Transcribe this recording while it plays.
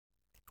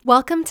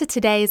Welcome to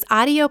today's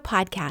audio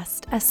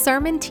podcast, a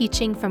sermon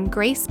teaching from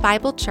Grace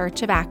Bible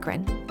Church of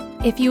Akron.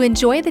 If you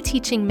enjoy the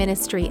teaching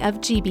ministry of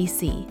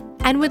GBC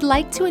and would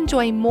like to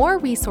enjoy more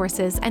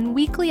resources and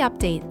weekly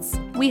updates,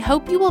 we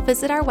hope you will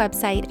visit our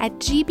website at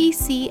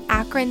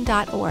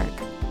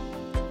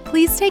gbcakron.org.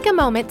 Please take a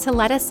moment to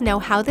let us know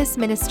how this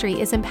ministry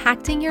is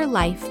impacting your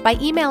life by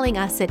emailing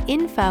us at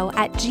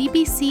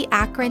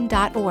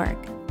info@gbcakron.org.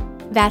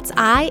 That's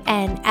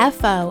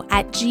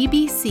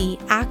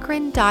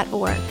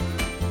info@gbcakron.org.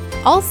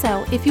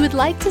 Also, if you would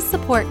like to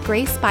support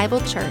Grace Bible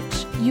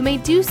Church, you may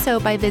do so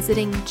by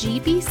visiting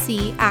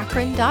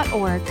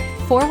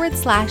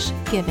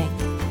gbcakron.org/giving.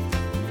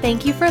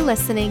 Thank you for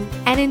listening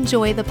and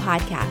enjoy the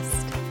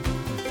podcast.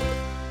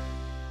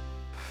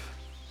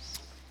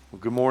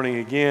 Well, good morning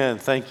again.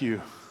 Thank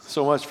you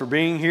so much for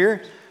being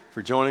here,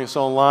 for joining us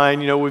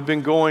online. You know, we've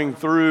been going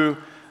through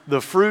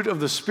the fruit of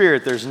the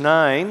Spirit. There's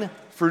 9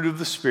 fruit of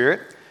the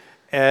Spirit.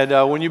 And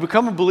when you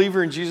become a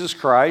believer in Jesus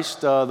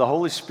Christ, the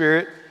Holy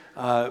Spirit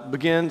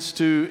begins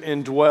to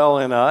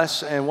indwell in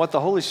us, and what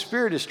the Holy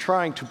Spirit is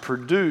trying to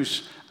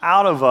produce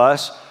out of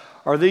us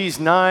are these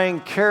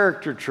 9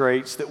 character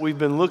traits that we've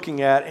been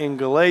looking at in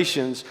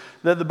Galatians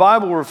that the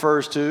Bible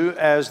refers to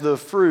as the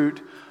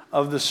fruit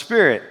of the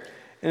Spirit.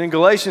 And in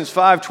Galatians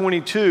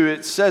 5:22,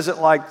 it says it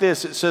like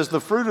this. It says, "The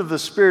fruit of the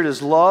Spirit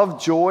is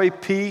love, joy,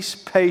 peace,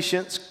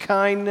 patience,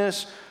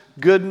 kindness,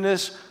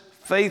 goodness,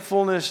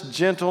 faithfulness,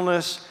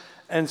 gentleness,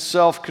 and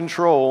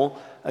self-control.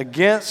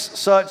 Against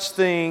such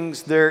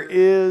things there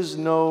is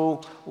no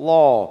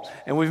law."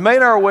 And we've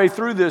made our way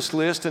through this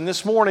list, and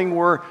this morning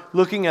we're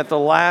looking at the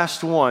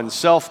last one,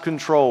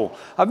 self-control.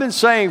 I've been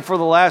saying for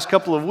the last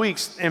couple of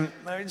weeks, and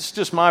it's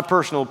just my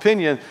personal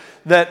opinion,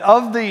 that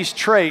of these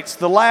traits,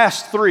 the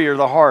last 3 are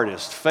the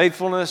hardest: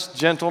 faithfulness,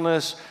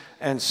 gentleness,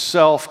 and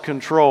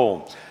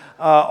self-control.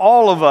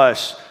 All of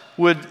us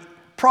would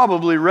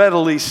probably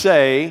readily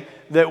say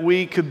that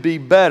we could be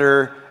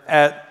better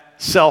at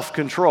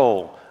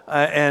self-control.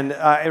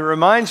 It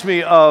reminds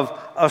me of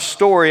a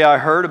story I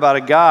heard about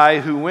a guy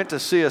who went to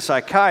see a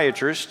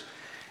psychiatrist,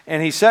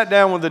 and he sat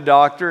down with the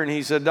doctor, and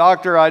he said,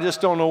 "Doctor, I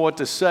just don't know what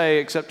to say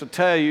except to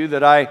tell you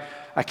that I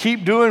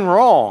keep doing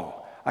wrong.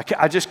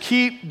 I just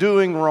keep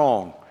doing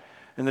wrong."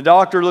 And the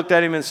doctor looked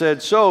at him and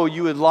said, "So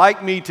you would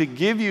like me to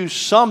give you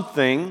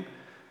something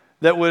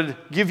that would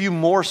give you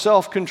more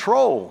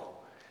self-control?"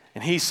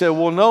 And he said,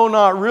 "Well, no,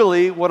 not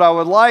really. What I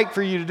would like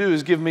for you to do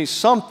is give me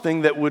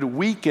something that would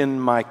weaken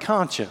my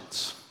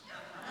conscience."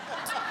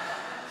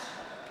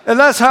 And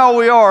that's how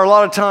we are a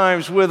lot of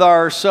times with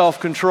our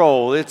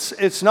self-control.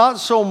 It's not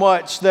so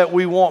much that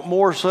we want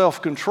more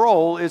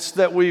self-control, it's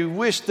that we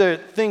wish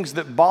that things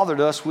that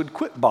bothered us would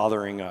quit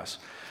bothering us.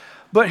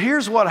 But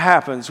here's what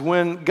happens.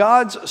 When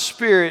God's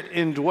Spirit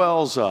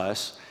indwells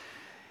us,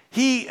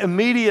 He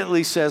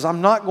immediately says, "I'm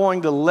not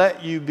going to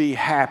let you be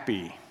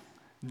happy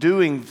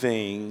doing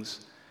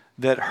things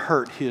that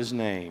hurt His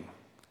name."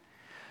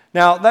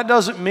 Now, that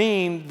doesn't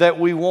mean that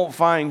we won't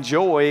find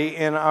joy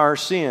in our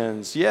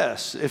sins.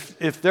 Yes,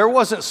 if there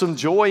wasn't some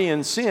joy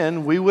in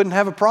sin, we wouldn't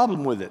have a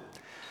problem with it.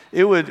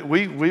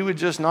 We would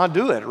just not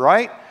do it,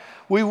 right?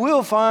 We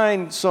will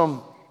find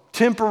some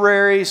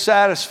temporary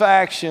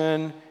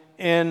satisfaction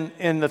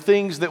in the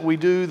things that we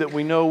do that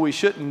we know we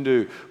shouldn't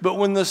do. But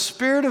when the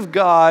Spirit of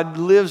God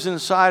lives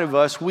inside of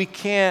us, we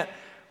can't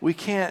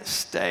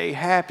stay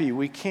happy.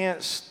 We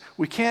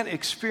can't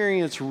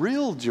experience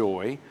real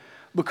joy,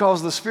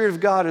 because the Spirit of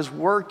God is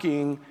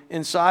working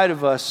inside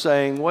of us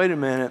saying, "Wait a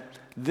minute,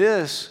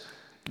 this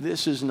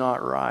is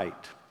not right."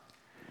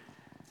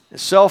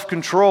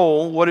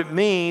 Self-control, what it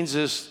means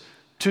is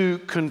to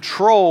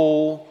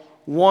control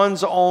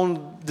one's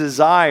own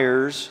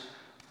desires,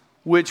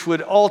 which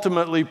would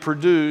ultimately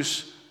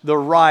produce the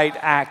right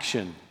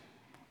action.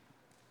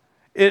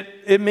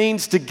 It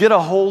means to get a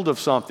hold of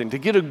something, to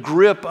get a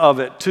grip of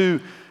it, to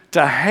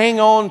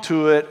hang on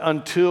to it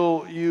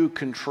until you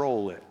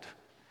control it.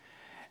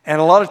 And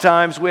a lot of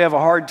times we have a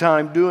hard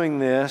time doing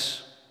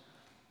this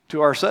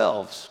to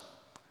ourselves.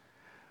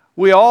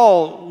 We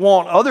all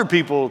want other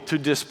people to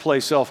display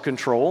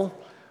self-control.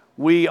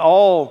 We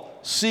all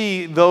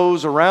see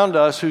those around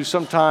us who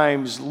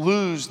sometimes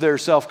lose their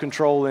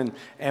self-control,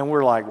 and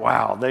we're like,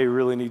 wow, they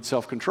really need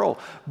self-control.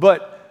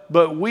 But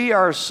we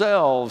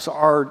ourselves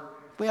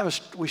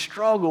we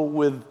struggle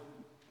with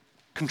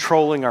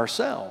controlling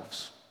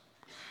ourselves.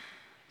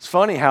 It's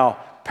funny how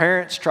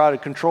parents try to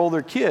control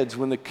their kids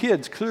when the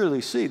kids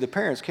clearly see the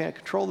parents can't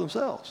control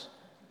themselves.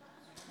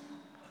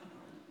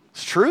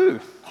 It's true.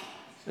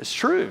 It's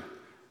true.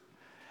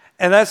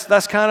 And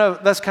that's kind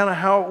of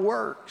how it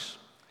works.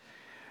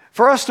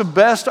 For us to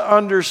best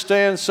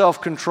understand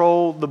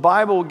self-control, the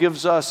Bible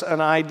gives us an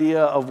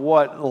idea of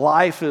what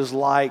life is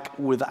like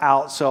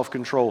without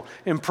self-control.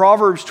 In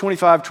Proverbs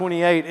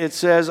 25:28, it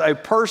says, "A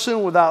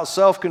person without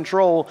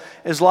self-control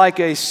is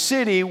like a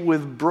city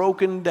with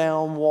broken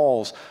down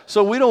walls."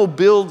 So we don't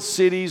build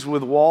cities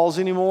with walls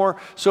anymore.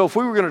 So if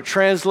we were going to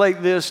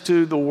translate this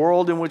to the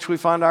world in which we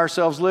find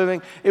ourselves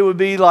living, it would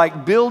be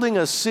like building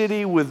a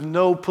city with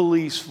no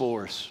police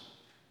force.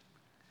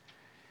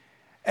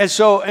 And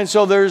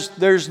so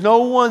there's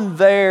no one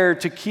there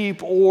to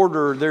keep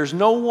order. There's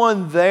no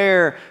one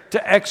there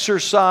to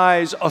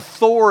exercise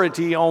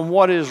authority on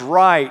what is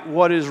right,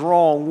 what is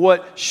wrong,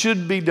 what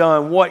should be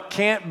done, what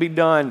can't be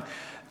done.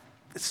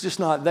 It's just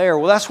not there.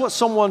 Well, that's what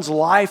someone's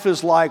life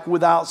is like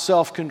without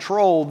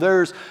self-control.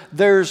 There's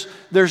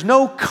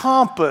no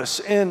compass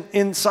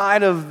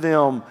inside of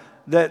them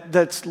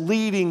that's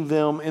leading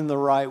them in the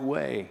right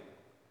way.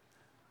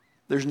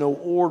 There's no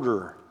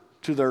order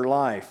to their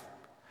life.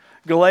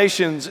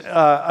 Galatians,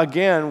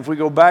 again, if we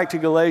go back to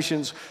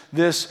Galatians,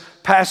 this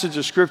passage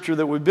of Scripture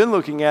that we've been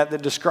looking at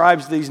that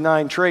describes these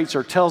 9 traits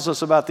or tells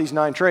us about these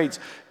 9 traits,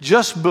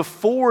 just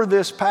before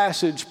this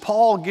passage,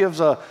 Paul gives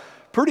a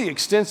pretty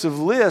extensive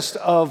list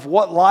of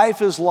what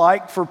life is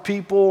like for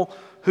people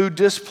who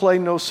display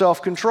no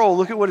self-control.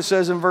 Look at what it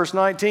says in verse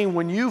 19.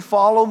 When you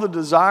follow the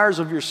desires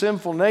of your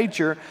sinful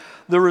nature,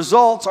 the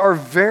results are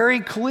very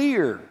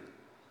clear.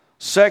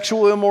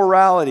 Sexual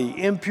immorality,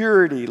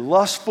 impurity,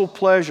 lustful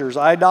pleasures,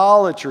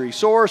 idolatry,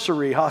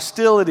 sorcery,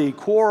 hostility,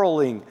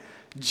 quarreling,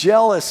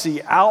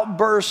 jealousy,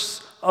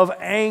 outbursts of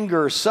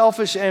anger,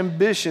 selfish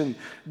ambition,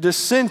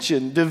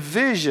 dissension,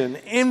 division,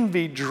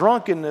 envy,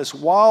 drunkenness,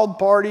 wild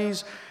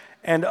parties,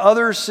 and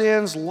other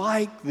sins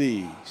like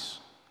these.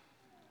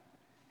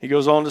 He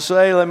goes on to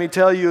say, let me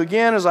tell you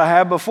again, as I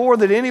have before,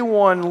 that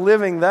anyone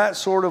living that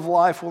sort of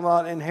life will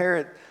not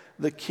inherit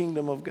the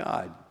kingdom of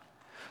God.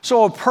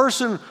 So a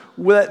person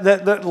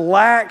that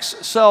lacks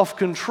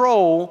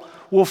self-control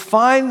will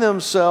find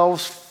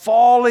themselves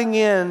falling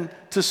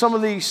into some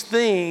of these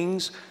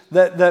things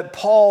that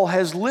Paul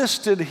has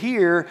listed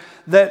here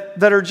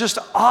that are just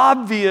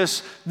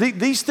obvious.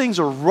 These things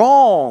are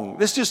wrong.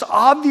 It's just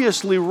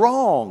obviously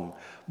wrong.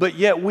 But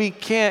yet we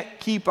can't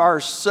keep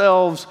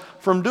ourselves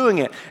from doing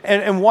it.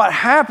 And what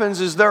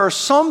happens is there are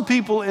some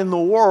people in the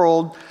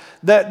world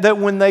that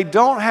when they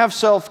don't have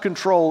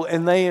self-control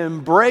and they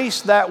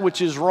embrace that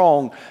which is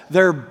wrong,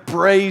 they're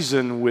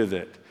brazen with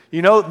it.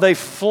 You know, they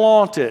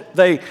flaunt it.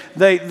 They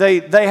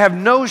have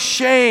no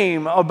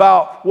shame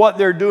about what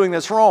they're doing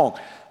that's wrong.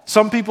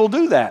 Some people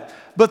do that.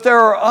 But there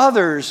are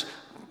others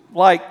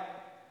like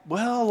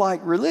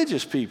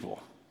religious people.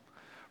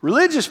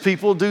 Religious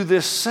people do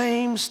this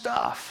same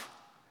stuff.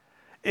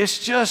 It's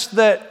just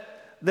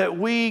that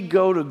we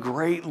go to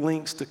great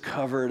lengths to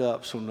cover it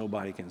up so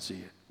nobody can see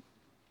it.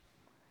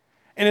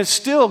 And it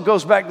still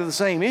goes back to the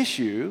same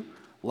issue,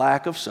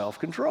 lack of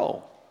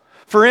self-control.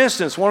 For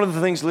instance, one of the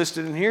things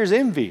listed in here is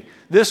envy.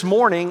 This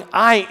morning,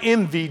 I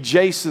envy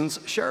Jason's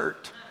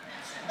shirt.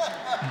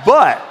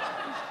 But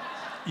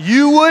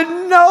you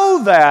wouldn't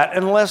know that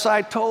unless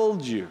I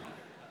told you.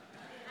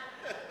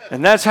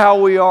 And that's how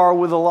we are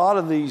with a lot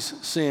of these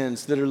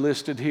sins that are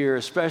listed here,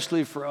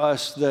 especially for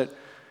us that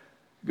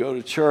go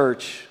to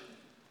church.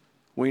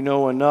 We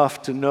know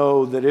enough to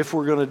know that if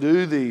we're going to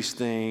do these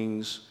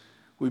things,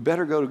 we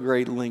better go to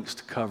great lengths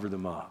to cover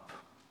them up.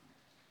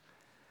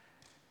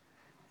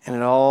 And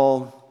it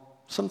all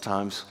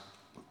sometimes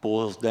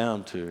boils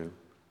down to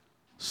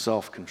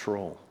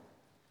self-control.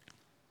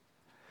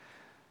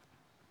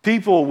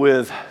 People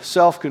with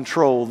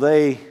self-control,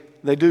 they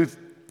do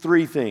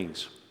 3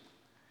 things.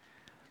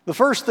 The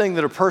first thing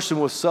that a person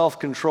with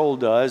self-control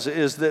does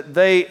is that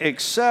they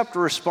accept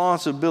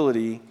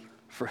responsibility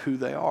for who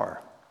they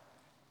are.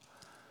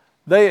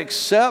 They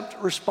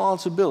accept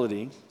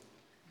responsibility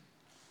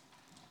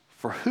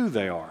for who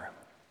they are.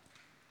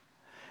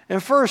 In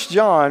 1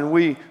 John,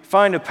 we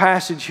find a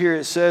passage here.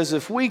 It says,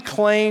 if we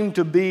claim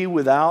to be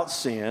without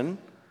sin,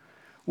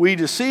 we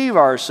deceive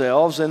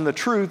ourselves and the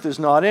truth is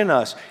not in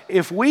us.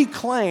 If we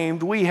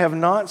claimed we have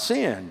not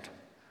sinned,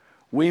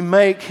 we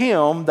make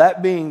him,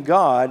 that being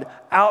God,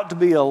 out to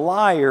be a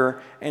liar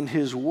and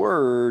his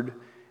word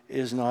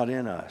is not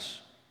in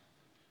us.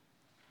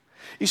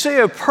 You see,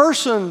 a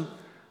person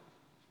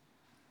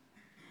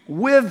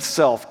with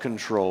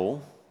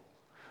self-control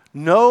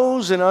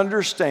knows and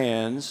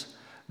understands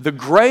the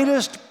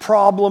greatest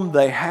problem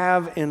they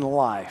have in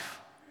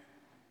life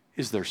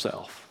is their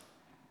self.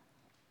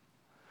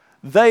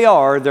 They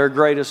are their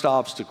greatest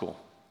obstacle.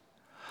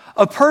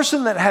 A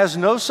person that has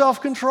no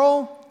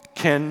self-control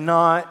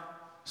cannot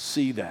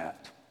see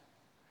that.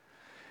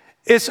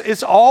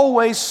 It's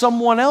always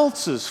someone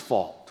else's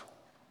fault,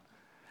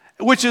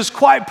 which is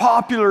quite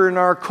popular in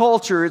our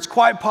culture. It's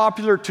quite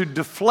popular to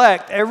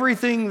deflect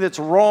everything that's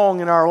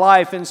wrong in our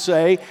life and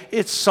say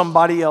it's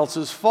somebody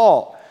else's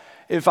fault.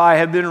 If I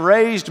had been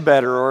raised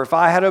better, or if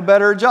I had a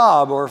better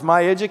job, or if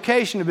my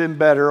education had been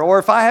better, or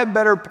if I had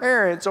better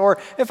parents, or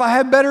if I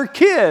had better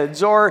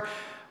kids, or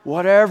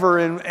whatever.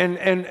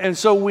 And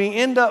so we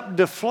end up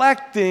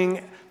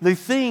deflecting the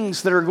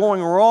things that are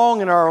going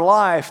wrong in our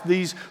life,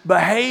 these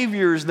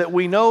behaviors that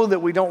we know that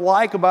we don't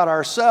like about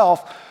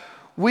ourselves.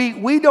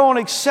 We don't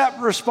accept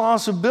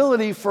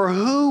responsibility for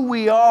who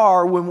we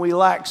are when we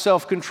lack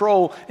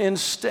self-control.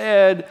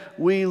 Instead,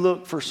 we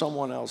look for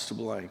someone else to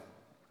blame.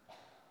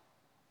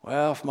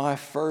 Well, if my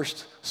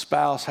first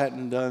spouse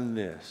hadn't done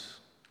this,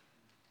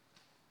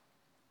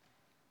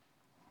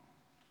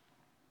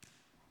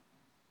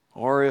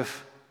 or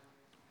if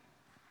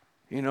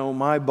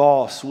my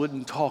boss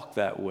wouldn't talk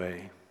that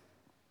way.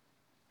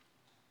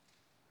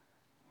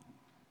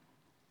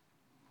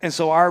 And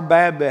so our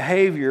bad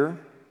behavior,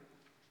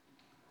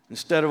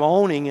 instead of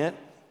owning it,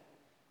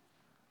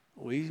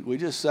 we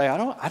just say,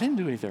 I didn't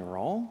do anything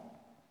wrong.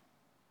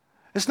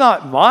 It's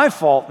not my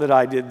fault that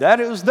I did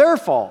that. It was their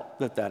fault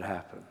that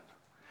happened.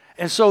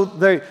 And so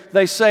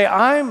they say,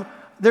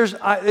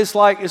 it's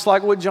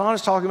like what John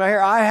is talking about here.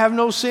 I have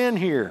no sin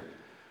here.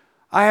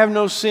 I have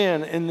no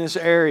sin in this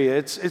area.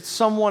 It's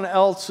someone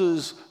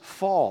else's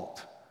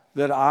fault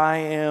that I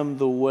am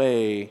the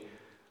way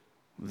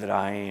that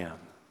I am.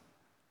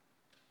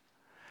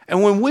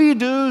 And when we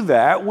do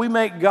that, we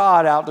make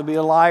God out to be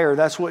a liar.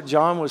 That's what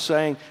John was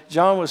saying.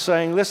 John was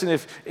saying, listen,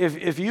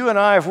 if you and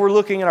I, if we're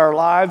looking at our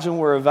lives and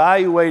we're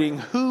evaluating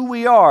who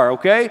we are,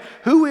 okay?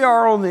 Who we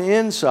are on the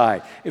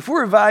inside. If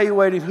we're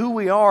evaluating who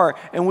we are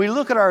and we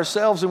look at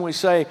ourselves and we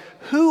say,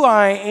 who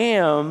I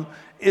am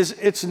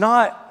it's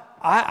not,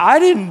 I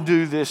didn't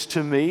do this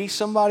to me.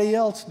 Somebody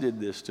else did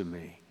this to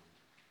me.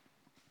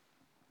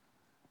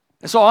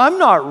 And so I'm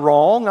not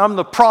wrong. I'm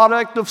the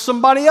product of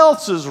somebody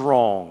else's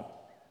wrong.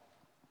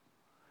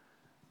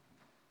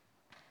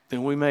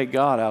 Then we make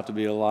God out to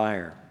be a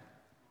liar.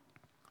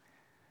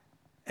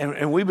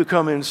 And we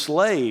become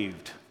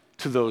enslaved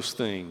to those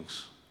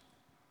things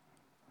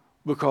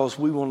because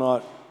we will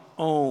not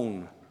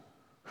own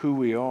who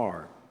we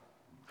are.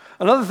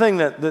 Another thing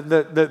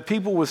that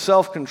people with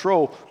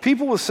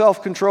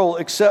self-control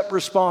accept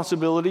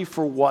responsibility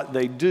for what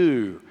they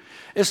do.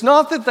 It's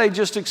not that they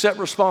just accept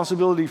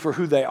responsibility for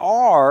who they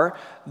are,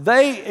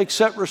 they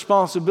accept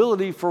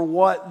responsibility for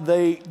what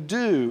they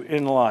do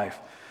in life.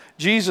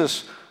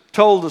 Jesus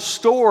told a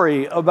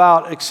story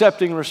about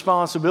accepting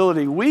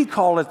responsibility. We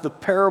call it the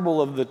parable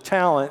of the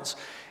talents,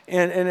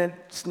 and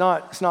it's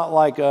not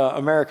like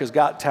America's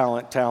Got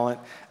Talent.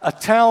 A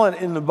talent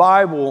in the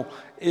Bible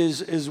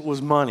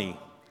was money.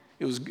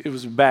 It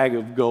was a bag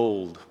of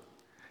gold.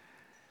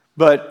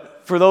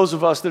 But for those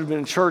of us that have been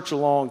in church a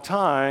long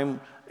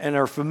time and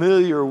are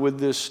familiar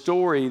with this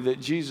story that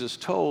Jesus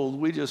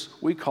told,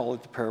 we call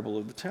it the parable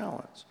of the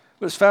talents.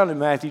 But it's found in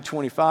Matthew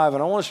 25,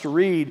 and I want us to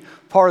read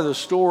part of the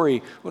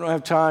story. We don't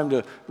have time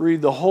to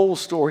read the whole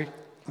story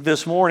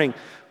this morning,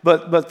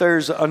 but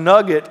there's a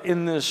nugget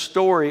in this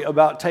story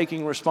about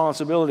taking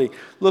responsibility.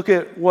 Look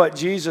at what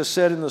Jesus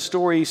said in the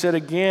story. He said,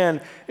 again,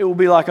 it will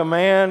be like a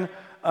man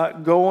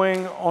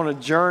going on a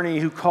journey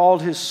who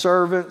called his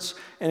servants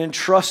and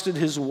entrusted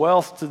his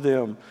wealth to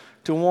them.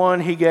 To one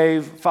he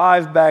gave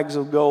 5 bags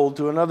of gold,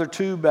 to another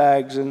 2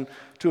 bags, and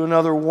to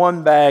another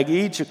 1 bag,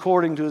 each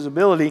according to his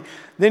ability.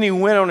 Then he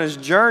went on his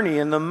journey,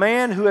 and the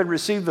man who had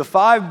received the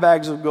 5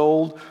 bags of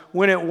gold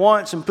went at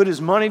once and put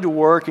his money to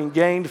work and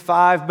gained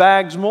 5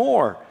 bags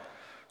more.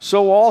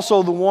 So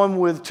also the one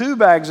with 2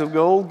 bags of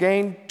gold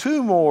gained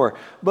 2 more.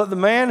 But the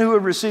man who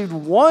had received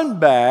 1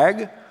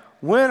 bag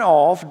went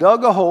off,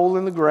 dug a hole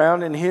in the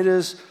ground, and hid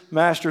his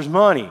master's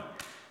money.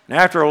 And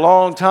after a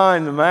long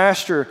time, the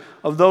master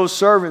of those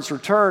servants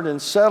returned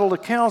and settled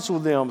accounts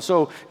with them.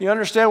 So you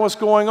understand what's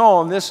going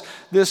on. This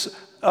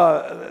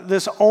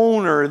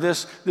owner,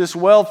 this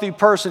wealthy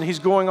person, he's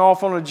going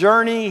off on a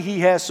journey. He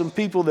has some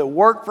people that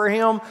work for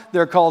him.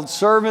 They're called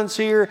servants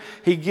here.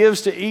 He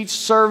gives to each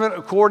servant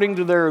according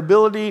to their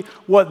ability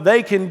what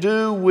they can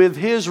do with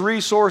his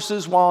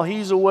resources while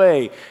he's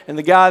away. And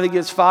the guy that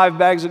gets 5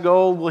 bags of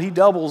gold, well, he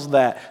doubles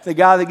that. The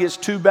guy that gets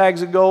 2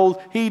 bags of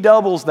gold, he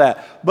doubles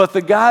that. But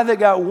the guy that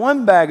got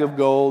 1 bag of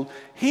gold,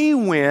 he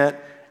went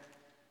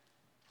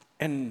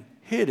and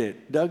hid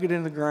it, dug it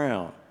in the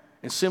ground,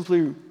 and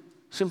simply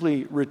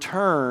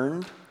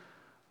returned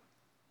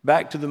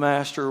back to the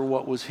master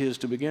what was his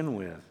to begin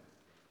with.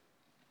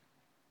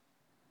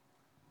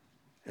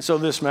 And so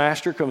this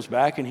master comes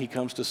back and he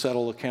comes to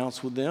settle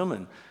accounts with them.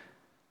 And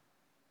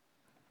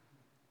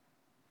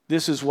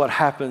this is what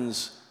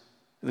happens,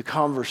 the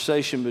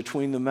conversation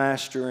between the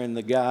master and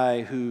the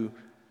guy who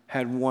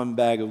had 1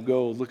 bag of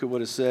gold. Look at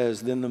what it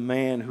says. Then the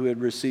man who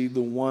had received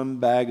the 1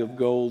 bag of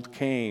gold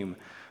came.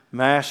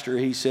 Master,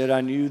 he said,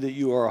 I knew that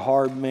you are a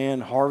hard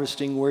man,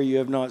 harvesting where you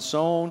have not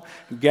sown,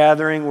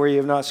 gathering where you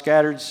have not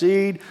scattered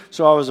seed.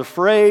 So I was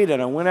afraid,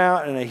 and I went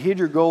out and I hid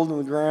your gold in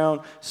the ground.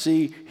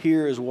 See,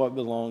 here is what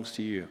belongs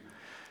to you.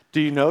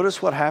 Do you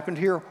notice what happened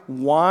here?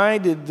 Why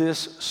did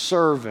this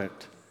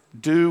servant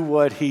do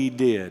what he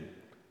did?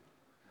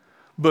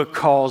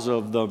 Because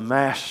of the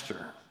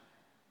master.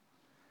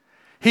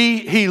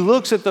 He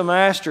looks at the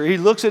master, he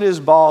looks at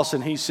his boss,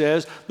 and he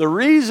says, the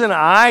reason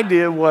I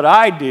did what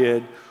I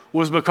did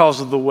was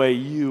because of the way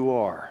you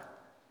are.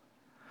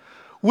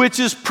 Which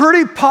is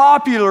pretty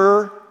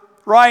popular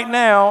right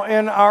now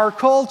in our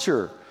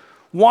culture.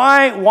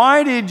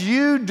 Why did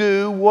you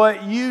do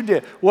what you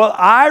did? Well,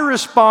 I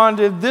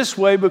responded this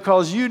way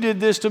because you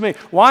did this to me.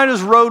 Why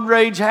does road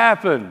rage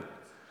happen?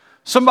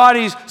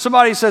 Somebody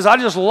says, I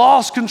just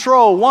lost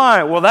control.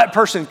 Why? Well, that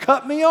person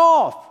cut me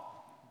off.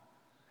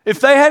 If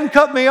they hadn't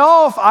cut me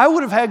off, I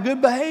would have had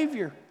good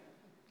behavior.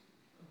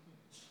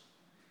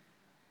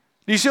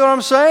 Do you see what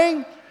I'm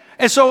saying?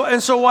 And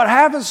so what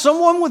happens,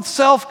 someone with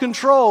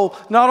self-control,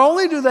 not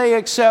only do they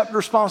accept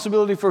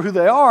responsibility for who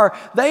they are,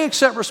 they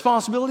accept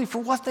responsibility for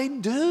what they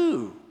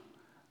do.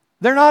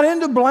 They're not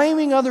into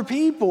blaming other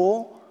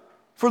people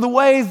for the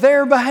way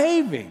they're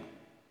behaving.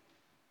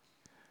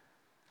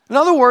 In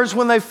other words,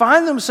 when they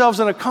find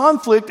themselves in a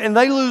conflict and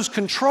they lose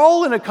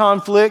control in a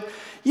conflict,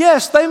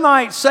 yes, they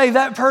might say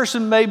that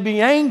person may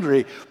be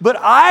angry, but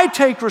I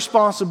take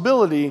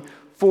responsibility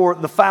for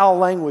the foul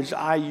language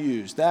I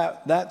used.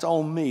 That's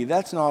on me.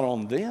 That's not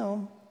on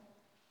them.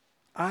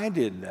 I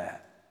did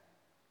that.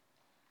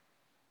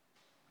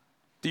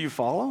 Do you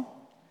follow?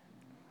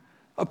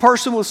 A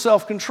person with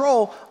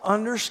self-control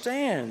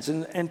understands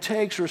and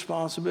takes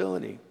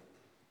responsibility.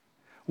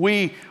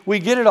 We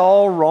get it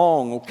all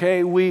wrong,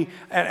 okay?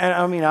 And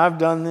I mean, I've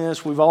done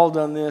this, we've all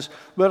done this,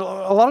 but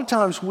a lot of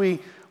times we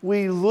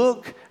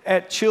look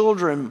at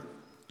children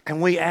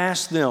and we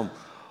ask them,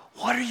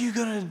 what are you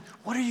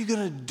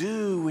gonna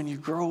do when you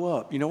grow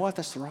up? You know what?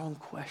 That's the wrong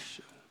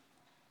question.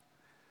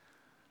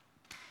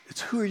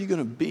 It's who are you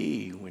gonna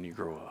be when you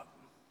grow up?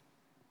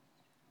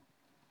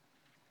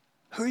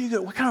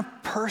 What kind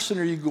of person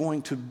are you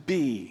going to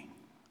be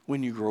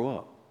when you grow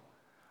up?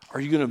 Are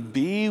you going to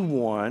be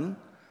one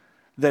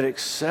that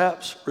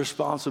accepts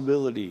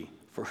responsibility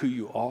for who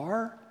you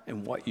are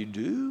and what you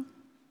do?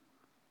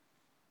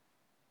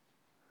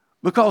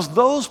 Because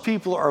those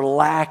people are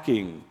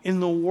lacking in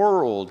the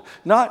world.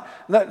 Not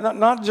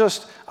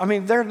just, I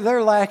mean,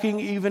 they're lacking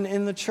even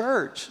in the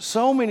church.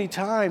 So many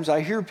times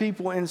I hear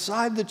people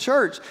inside the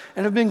church,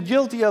 and have been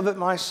guilty of it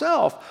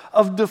myself,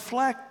 of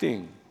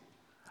deflecting.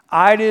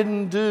 I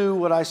didn't do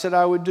what I said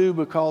I would do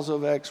because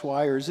of X,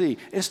 Y, or Z.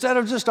 Instead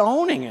of just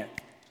owning it.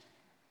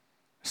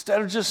 Instead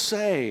of just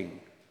saying,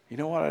 you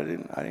know what,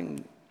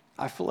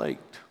 I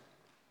flaked.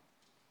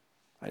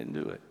 I didn't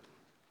do it.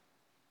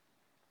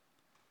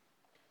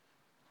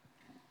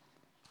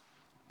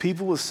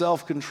 People with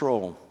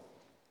self-control,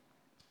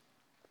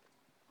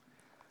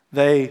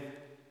 they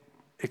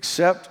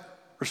accept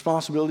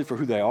responsibility for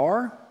who they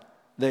are.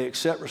 They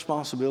accept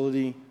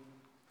responsibility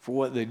for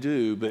what they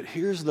do. But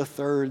here's the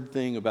third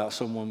thing about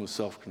someone with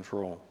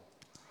self-control.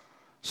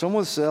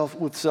 Someone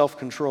with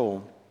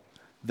self-control,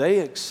 they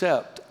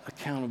accept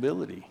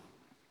accountability.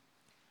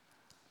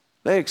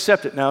 They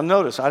accept it. Now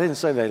notice, I didn't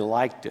say they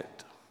liked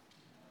it.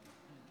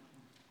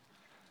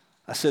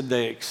 I said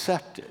they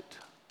accept it.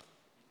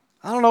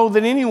 I don't know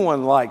that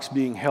anyone likes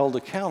being held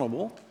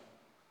accountable,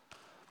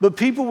 but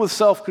people with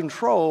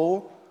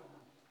self-control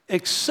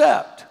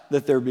accept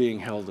that they're being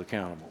held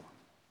accountable.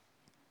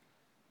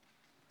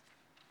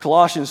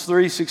 Colossians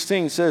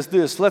 3:16 says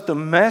this, "Let the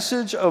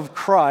message of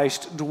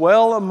Christ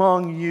dwell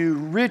among you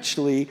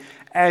richly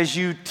as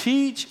you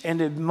teach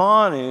and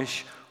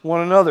admonish one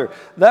another."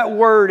 That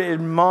word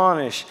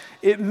admonish,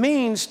 it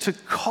means to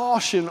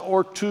caution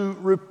or to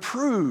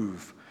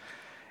reprove.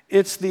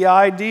 It's the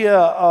idea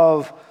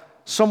of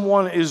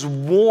someone is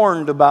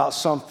warned about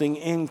something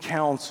in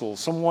counsel.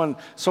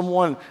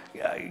 Someone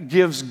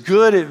gives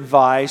good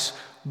advice,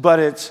 but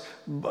it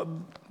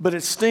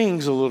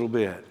stings a little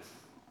bit.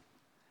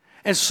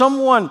 And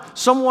someone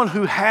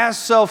who has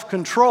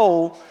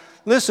self-control,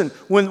 listen,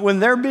 when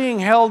they're being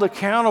held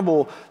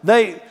accountable,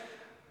 they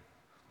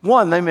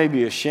may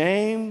be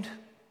ashamed.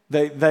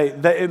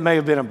 It may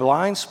have been a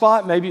blind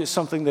spot. Maybe it's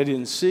something they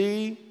didn't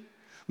see.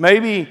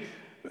 Maybe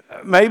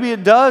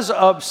it does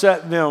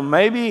upset them.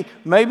 Maybe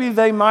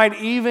they might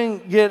even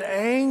get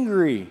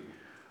angry.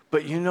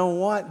 But you know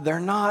what? They're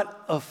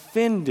not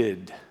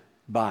offended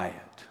by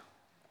it.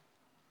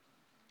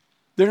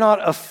 They're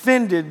not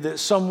offended that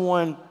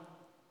someone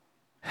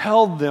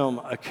held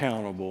them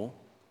accountable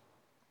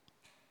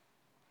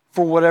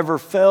for whatever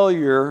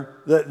failure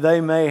that they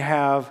may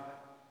have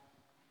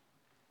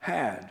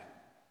had.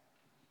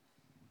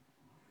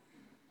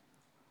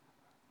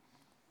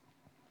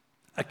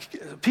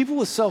 People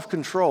with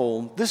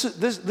self-control, this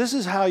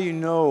is how you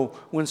know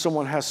when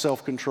someone has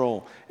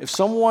self-control. If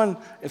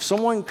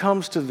someone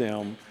comes to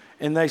them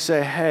and they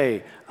say,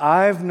 "Hey,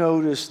 I've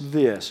noticed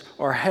this,"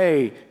 or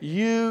 "Hey,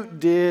 you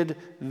did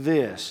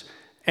this,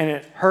 and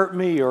it hurt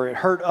me," or "it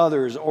hurt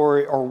others,"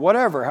 or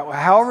whatever,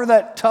 however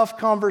that tough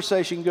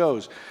conversation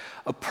goes,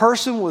 a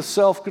person with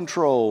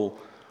self-control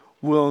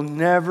will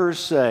never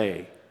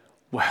say,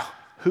 "Well,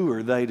 who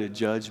are they to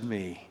judge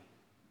me?"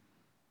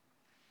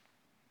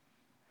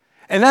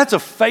 And that's a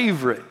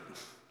favorite.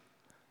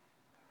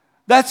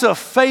 That's a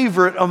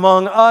favorite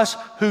among us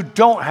who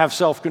don't have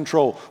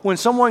self-control. When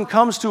someone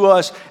comes to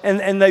us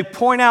and they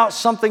point out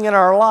something in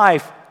our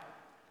life,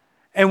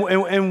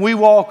 and we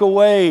walk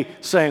away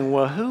saying,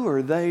 "Well, who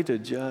are they to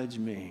judge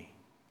me?"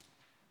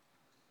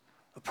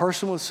 A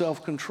person with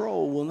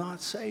self-control will not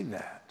say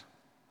that.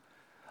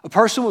 A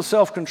person with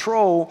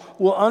self-control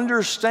will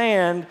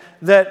understand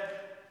that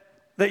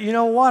you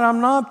know what,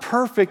 I'm not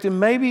perfect, and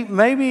maybe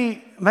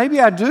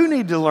I do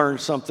need to learn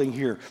something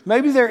here.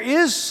 Maybe there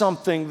is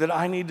something that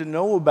I need to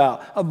know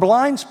about, a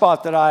blind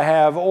spot that I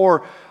have,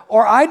 or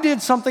I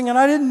did something and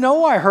I didn't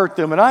know I hurt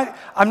them, and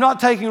I'm not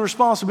taking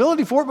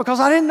responsibility for it because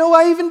I didn't know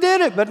I even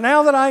did it. But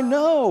now that I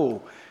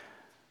know,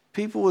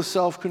 People with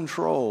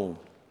self-control,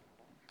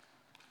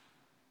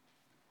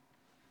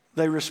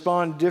 they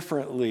respond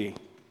differently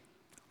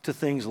to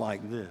things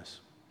like this.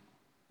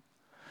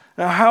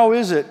 Now, how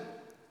is it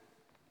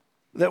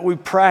that we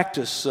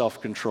practice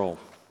self-control?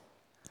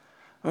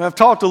 I've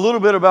talked a little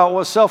bit about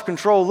what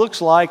self-control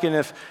looks like, and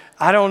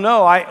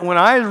when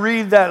I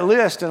read that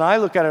list and I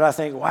look at it, I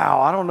think,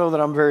 wow, I don't know that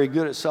I'm very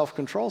good at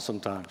self-control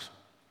sometimes.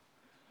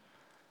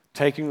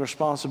 Taking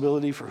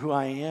responsibility for who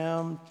I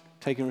am,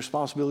 taking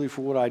responsibility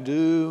for what I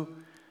do,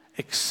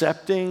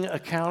 accepting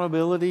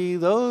accountability,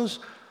 those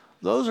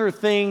are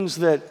things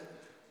that,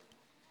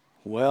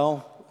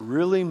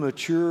 really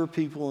mature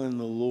people in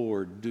the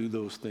Lord do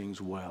those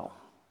things well.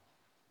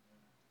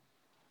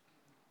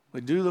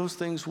 They do those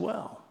things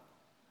well.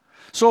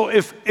 So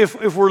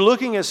if we're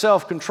looking at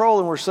self-control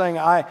and we're saying,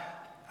 I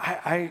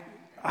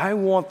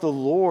want the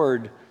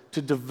Lord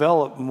to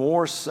develop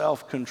more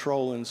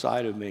self-control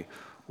inside of me,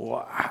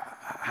 well,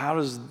 how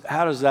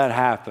does that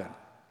happen?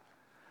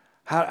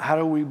 How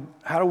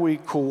do we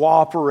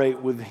cooperate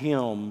with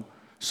Him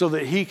so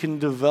that He can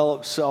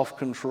develop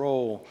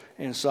self-control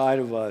inside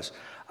of us?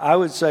 I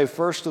would say,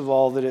 first of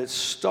all, that it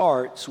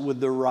starts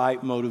with the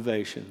right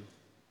motivation.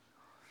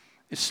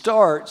 It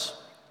starts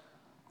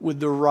with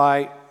the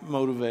right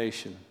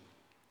motivation.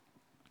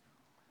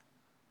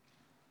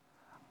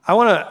 I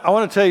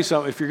want to tell you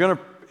something. If you're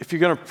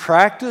going to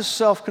practice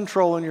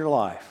self-control in your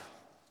life,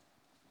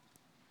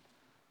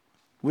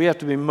 we have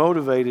to be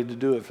motivated to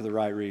do it for the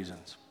right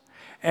reasons.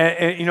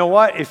 And you know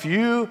what? If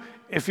you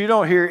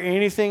don't hear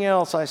anything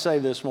else I say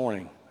this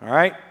morning, all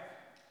right?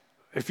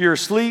 If you're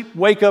asleep,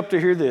 wake up to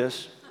hear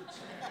this.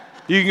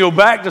 You can go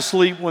back to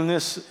sleep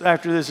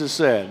after this is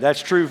said.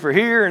 That's true for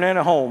here and at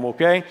home,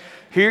 okay?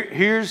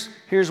 Here's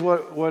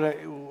what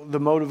the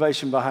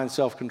motivation behind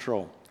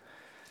self-control.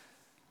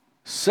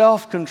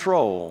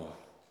 Self-control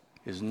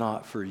is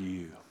not for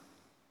you.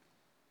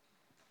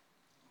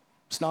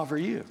 It's not for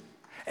you.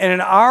 And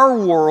in our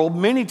world,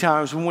 many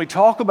times when we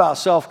talk about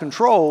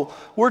self-control,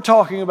 we're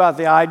talking about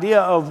the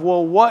idea of,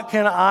 what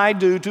can I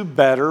do to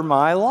better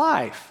my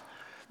life?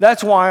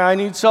 That's why I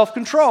need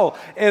self-control.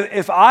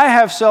 If I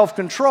have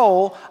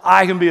self-control,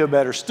 I can be a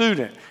better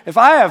student. If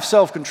I have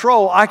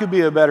self-control, I could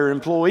be a better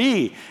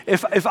employee.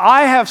 If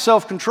I have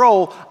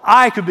self-control,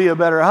 I could be a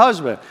better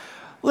husband.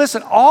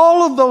 Listen,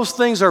 all of those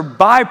things are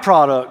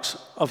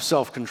byproducts of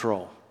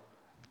self-control,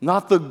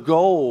 not the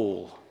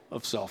goal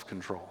of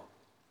self-control.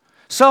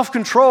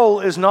 Self-control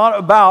is not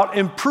about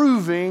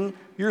improving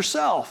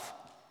yourself.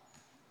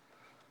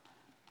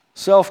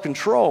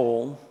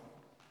 Self-control,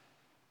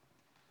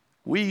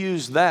 we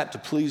use that to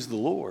please the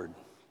Lord.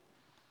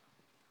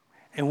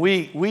 And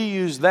we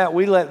use that,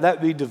 we let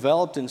that be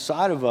developed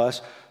inside of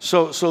us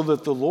so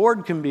that the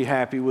Lord can be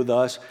happy with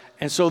us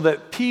and so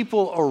that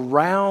people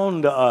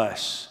around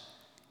us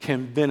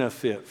can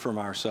benefit from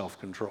our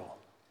self-control.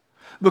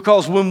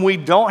 Because when we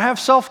don't have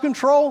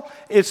self-control,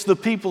 it's the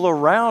people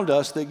around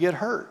us that get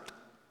hurt.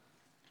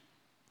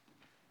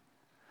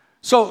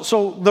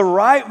 So the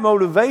right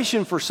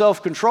motivation for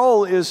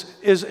self-control is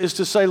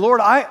to say,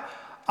 Lord,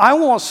 I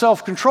want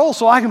self-control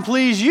so I can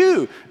please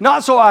you,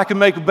 not so I can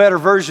make a better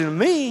version of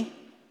me.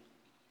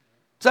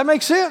 Does that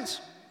make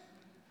sense?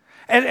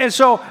 And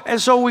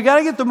so we got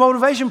to get the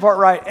motivation part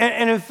right.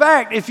 And in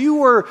fact, if you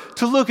were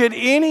to look at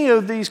any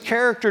of these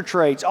character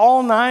traits,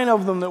 all 9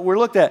 of them that we're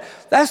looked at,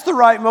 that's the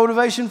right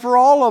motivation for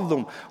all of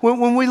them.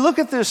 When we look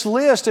at this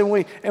list and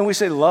we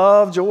say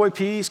love, joy,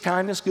 peace,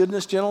 kindness,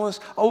 goodness, gentleness,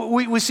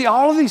 we see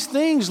all of these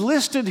things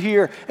listed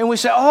here, and we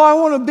say, I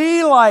want to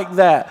be like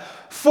that.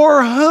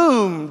 For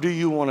whom do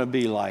you want to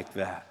be like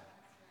that?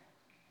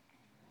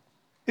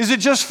 Is it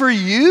just for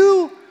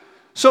you?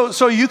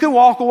 So you can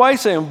walk away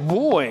saying,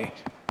 boy,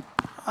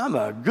 I'm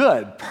a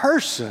good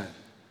person.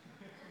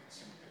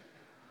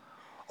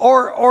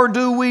 Or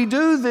do we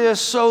do this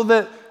so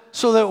that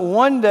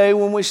one day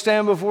when we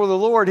stand before the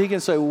Lord, He can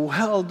say,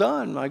 well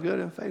done, my good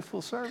and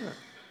faithful servant.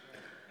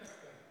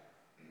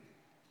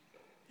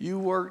 You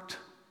worked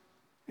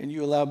and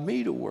you allowed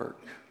me to work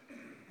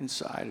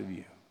inside of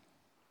you.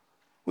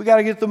 We got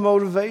to get the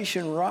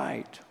motivation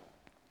right.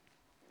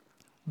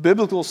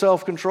 Biblical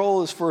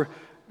self-control is for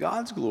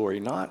God's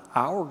glory, not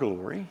our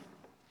glory,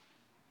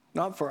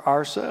 not for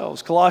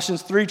ourselves.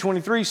 Colossians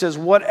 3:23 says,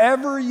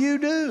 whatever you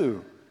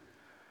do,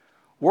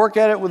 work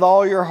at it with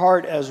all your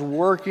heart as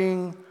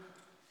working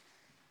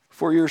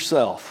for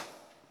yourself.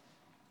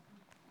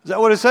 Is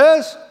that what it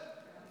says?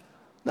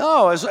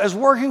 No, as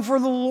working for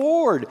the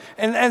Lord.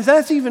 And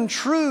that's even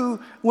true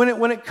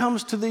when it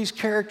comes to these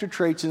character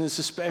traits, and it's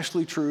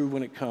especially true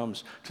when it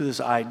comes to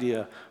this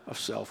idea of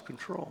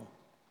self-control.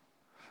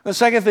 The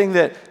second thing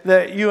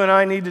that you and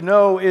I need to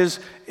know is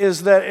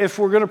that if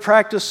we're going to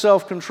practice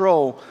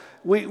self-control,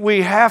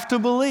 we have to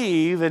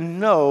believe and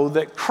know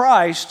that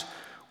Christ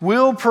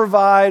will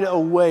provide a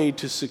way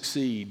to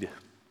succeed.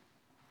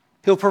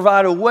 He'll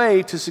provide a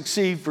way to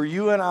succeed for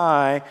you and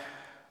I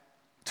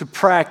to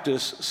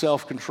practice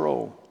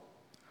self-control.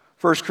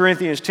 1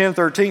 Corinthians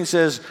 10:13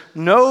 says,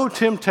 "No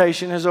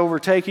temptation has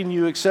overtaken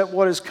you except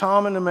what is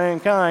common to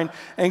mankind,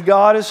 and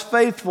God is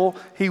faithful.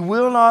 He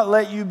will not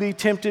let you be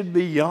tempted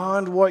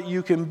beyond what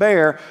you can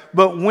bear.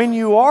 But when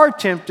you are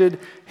tempted,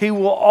 He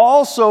will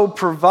also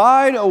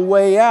provide a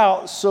way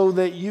out so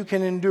that you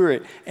can endure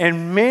it."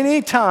 And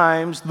many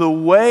times the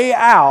way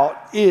out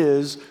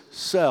is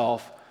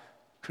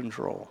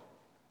self-control.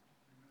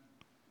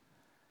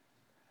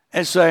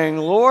 And saying,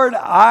 "Lord,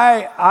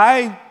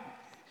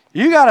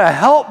 you got to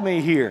help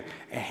me here."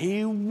 And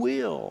He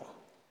will.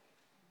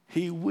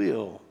 He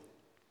will.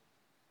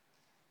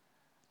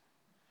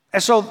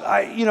 And so,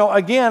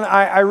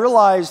 I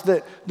realize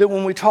that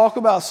when we talk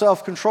about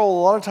self-control,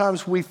 a lot of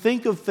times we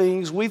think of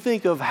things, we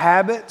think of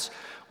habits,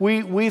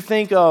 we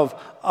think of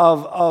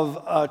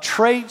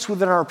traits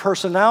within our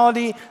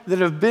personality that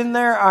have been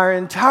there our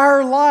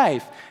entire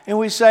life. And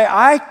we say,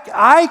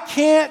 I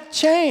can't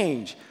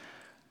change.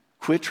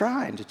 Quit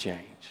trying to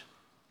change.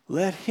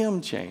 Let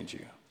Him change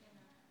you.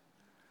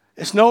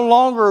 It's no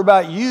longer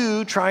about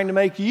you trying to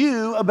make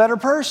you a better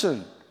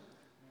person.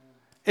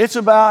 It's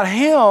about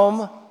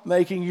Him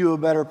making you a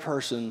better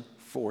person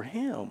for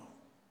Him.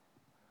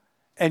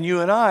 And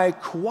you and I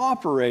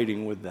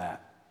cooperating with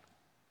that.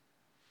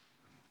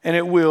 And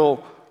it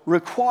will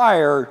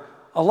require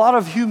a lot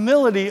of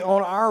humility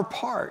on our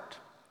part.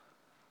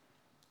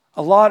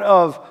 A lot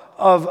of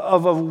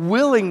a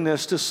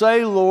willingness to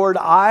say, "Lord,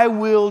 I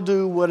will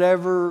do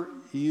whatever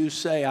you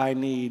say I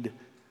need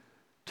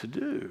to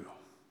do,"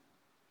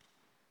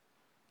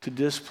 to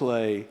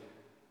display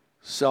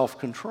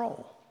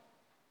self-control.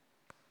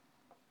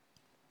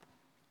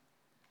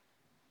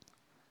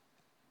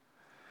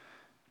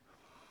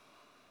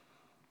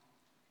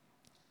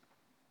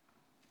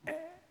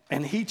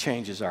 And He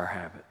changes our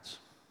habits.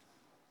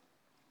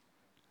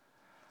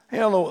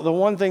 The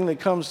one thing that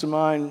comes to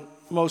mind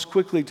most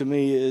quickly to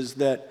me is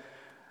that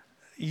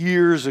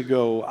years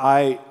ago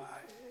I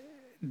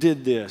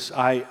did this.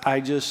 I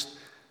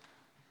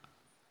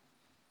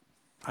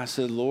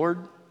said,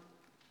 "Lord,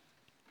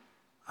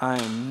 I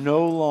am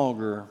no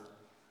longer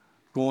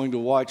going to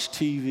watch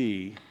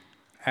TV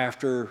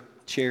after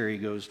Cherry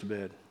goes to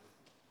bed.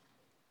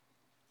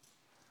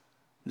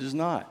 Just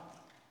not.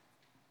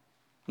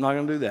 I'm not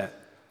going to do that."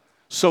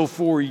 So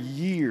for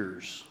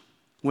years,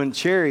 when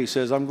Cherry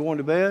says, "I'm going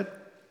to bed,"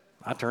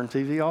 I turn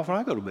TV off and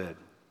I go to bed.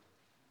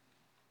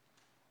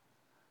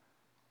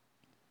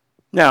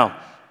 Now,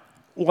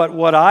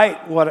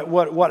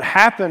 what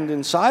happened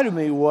inside of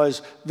me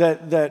was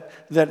that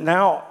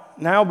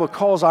now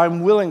because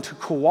I'm willing to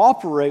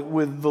cooperate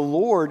with the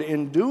Lord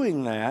in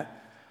doing that,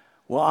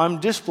 well, I'm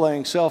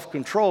displaying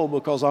self-control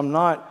because I'm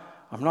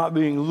not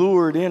being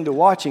lured into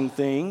watching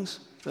things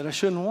that I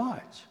shouldn't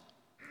watch.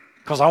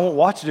 Because I won't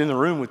watch it in the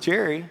room with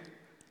Cherry.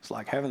 It's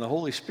like having the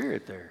Holy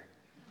Spirit there.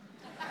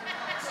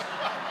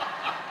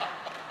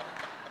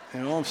 You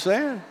know what I'm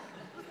saying?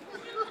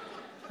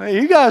 Hey,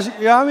 you guys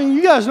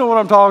know what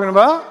I'm talking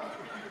about.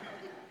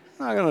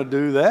 I'm not going to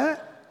do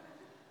that.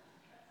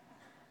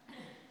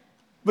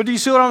 But do you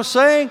see what I'm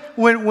saying?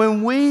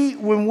 When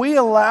we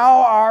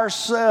allow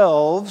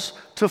ourselves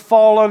to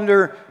fall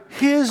under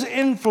His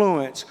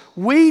influence,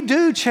 we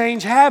do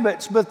change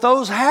habits, but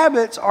those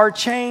habits are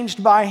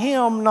changed by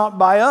Him, not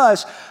by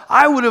us.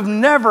 I would have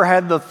never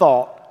had the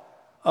thought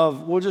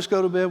of, "We'll just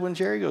go to bed when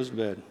Cherry goes to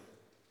bed."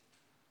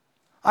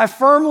 I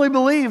firmly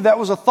believe that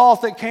was a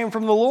thought that came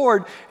from the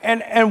Lord,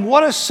 and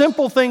what a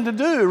simple thing to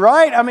do,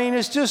 right? I mean,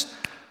 it's just,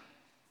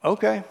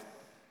 okay.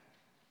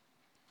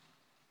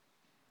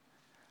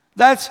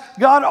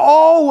 God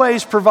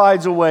always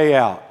provides a way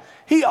out.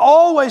 He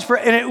always,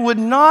 and it would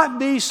not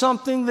be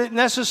something that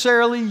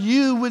necessarily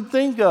you would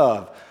think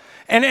of.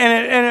 And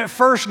at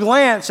first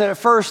glance, at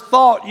first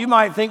thought, you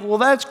might think, "Well,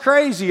 that's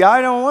crazy.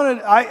 I don't want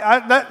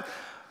to."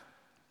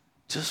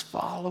 Just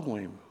follow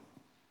Him.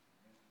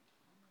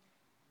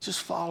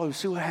 Just follow Him.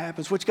 See what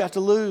happens. What you got to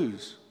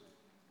lose?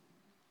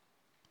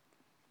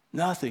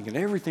 Nothing and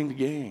everything to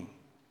gain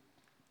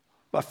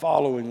by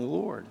following the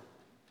Lord.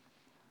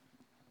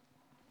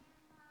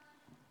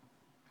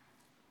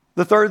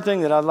 The third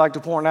thing that I'd like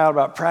to point out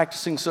about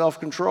practicing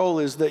self-control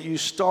is that you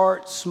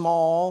start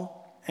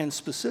small and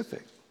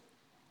specific.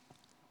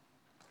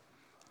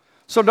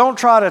 So don't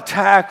try to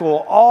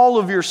tackle all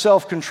of your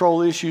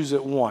self-control issues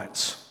at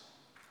once.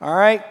 All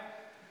right?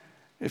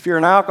 If you're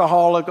an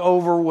alcoholic,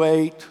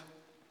 overweight,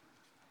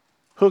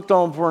 hooked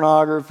on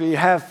pornography,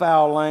 have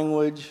foul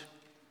language,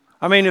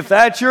 if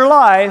that's your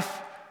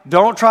life,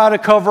 don't try to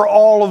cover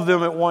all of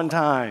them at one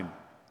time.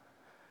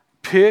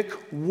 Pick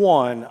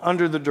one,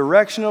 under the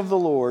direction of the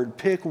Lord,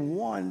 pick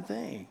one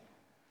thing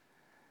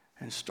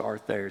and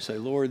start there. Say,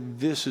 "Lord,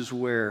 this is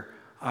where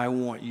I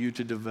want you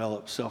to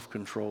develop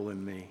self-control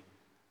in me.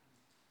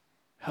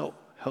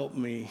 Help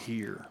me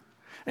here."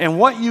 And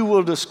what you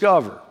will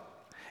discover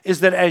is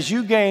that as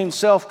you gain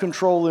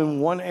self-control in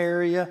one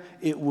area,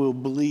 it will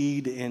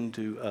bleed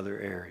into other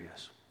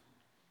areas.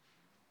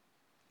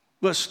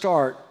 But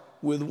start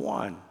with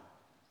one.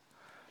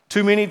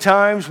 Too many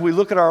times we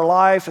look at our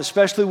life,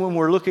 especially when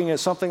we're looking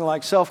at something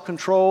like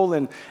self-control,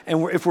 and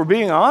if we're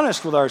being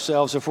honest with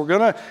ourselves, if we're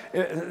going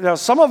to, now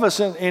some of us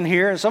in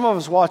here and some of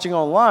us watching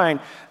online,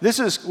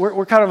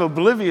 we're kind of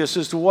oblivious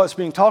as to what's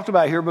being talked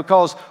about here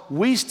because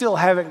we still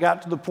haven't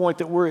got to the point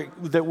that we're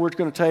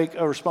going to take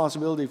a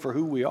responsibility for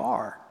who we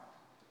are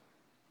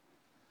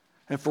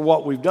and for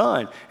what we've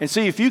done. And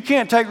see, if you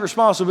can't take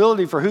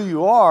responsibility for who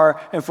you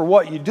are and for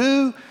what you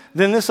do,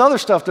 then this other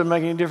stuff doesn't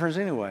make any difference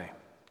anyway.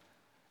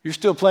 You're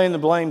still playing the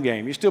blame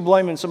game. You're still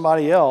blaming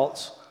somebody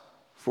else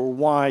for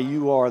why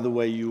you are the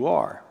way you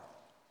are.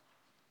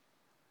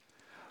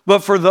 But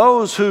for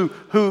those who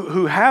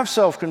have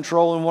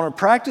self-control and want to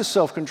practice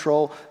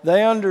self-control,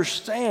 they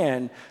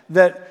understand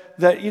that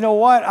you know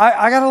what?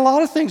 I got a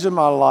lot of things in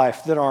my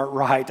life that aren't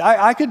right.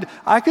 I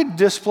could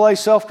display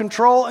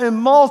self-control in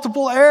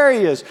multiple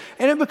areas,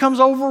 and it becomes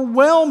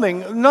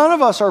overwhelming. None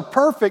of us are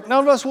perfect.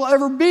 None of us will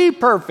ever be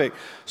perfect.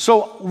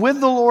 So with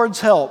the Lord's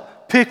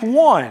help, pick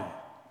one.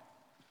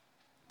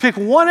 Pick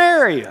one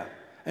area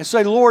and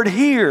say, Lord,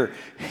 here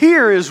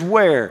is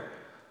where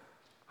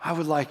I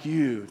would like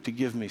you to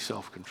give me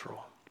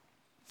self-control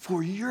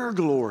for your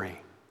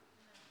glory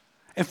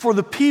and for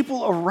the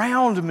people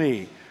around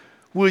me.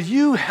 Will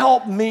you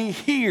help me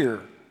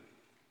here?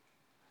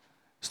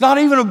 It's not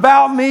even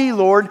about me,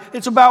 Lord.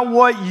 It's about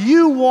what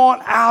you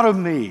want out of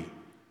me.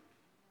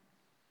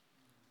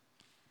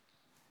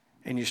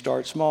 And you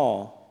start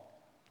small.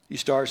 You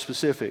start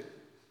specific.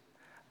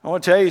 I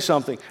want to tell you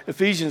something.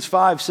 Ephesians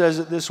 5 says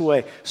it this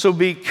way. So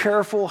be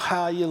careful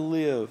how you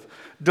live.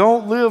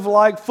 Don't live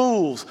like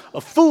fools.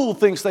 A fool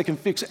thinks they can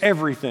fix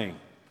everything.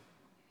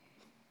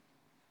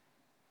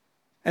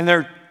 And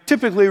they're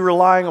typically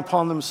relying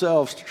upon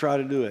themselves to try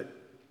to do it.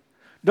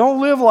 Don't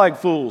live like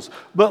fools,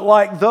 but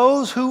like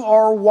those who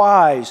are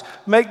wise.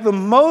 Make the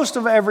most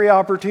of every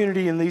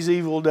opportunity in these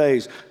evil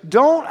days.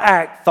 Don't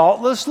act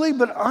thoughtlessly,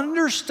 but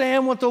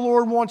understand what the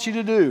Lord wants you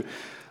to do.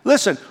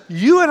 Listen,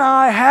 you and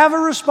I have a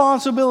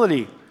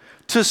responsibility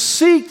to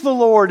seek the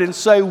Lord and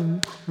say,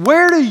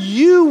 where do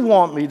you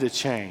want me to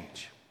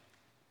change?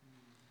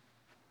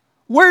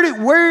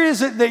 Where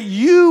is it that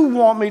you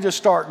want me to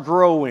start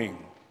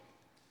growing?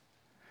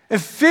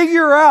 And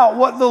figure out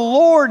what the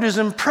Lord is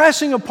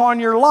impressing upon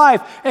your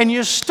life, and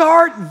you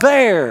start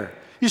there.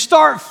 You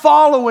start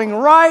following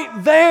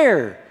right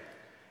there,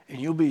 and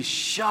you'll be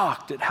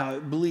shocked at how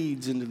it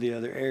bleeds into the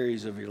other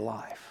areas of your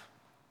life.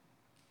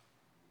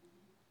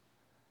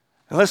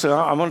 And listen,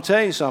 I'm going to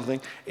tell you something.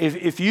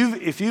 If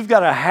you've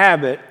got a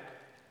habit,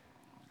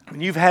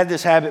 and you've had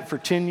this habit for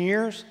 10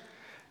 years,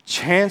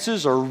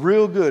 chances are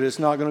real good it's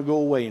not going to go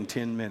away in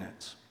 10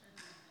 minutes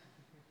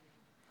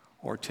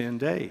or 10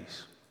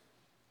 days.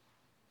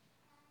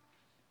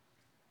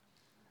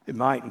 It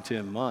might in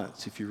 10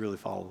 months if you really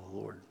follow the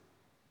Lord.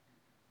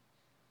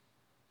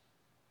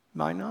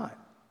 Might not.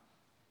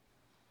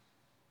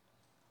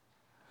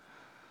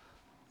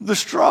 The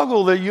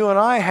struggle that you and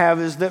I have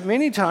is that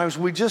many times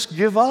we just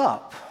give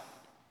up.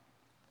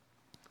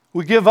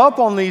 We give up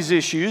on these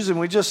issues and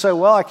we just say,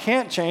 well, I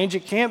can't change.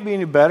 It can't be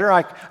any better.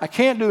 I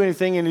can't do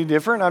anything any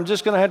different. I'm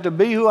just going to have to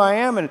be who I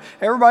am and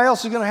everybody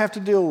else is going to have to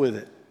deal with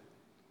it.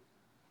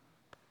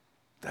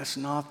 That's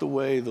not the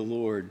way the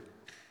Lord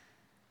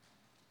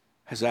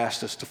has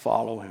asked us to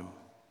follow him.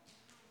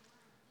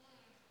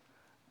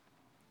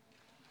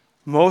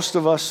 Most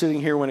of us sitting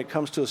here, when it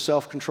comes to a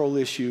self-control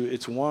issue,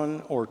 it's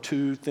one or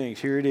two things.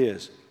 Here it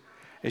is.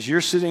 As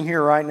you're sitting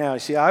here right now, you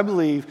see, I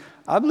believe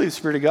the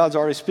Spirit of God's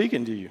already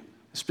speaking to you,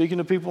 speaking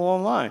to people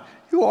online.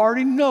 You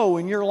already know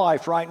in your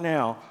life right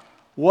now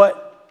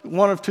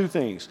one of two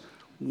things.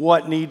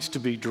 What needs to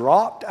be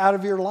dropped out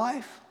of your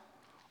life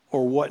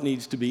or what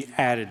needs to be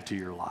added to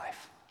your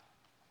life.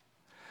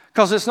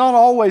 Because it's not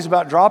always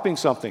about dropping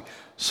something.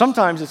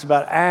 Sometimes it's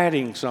about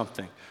adding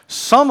something.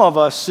 Some of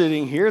us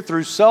sitting here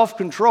through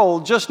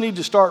self-control just need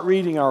to start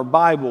reading our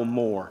Bible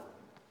more.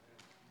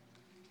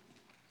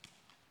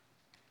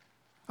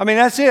 I mean,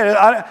 that's it.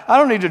 I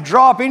don't need to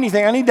drop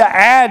anything. I need to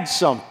add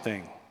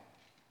something.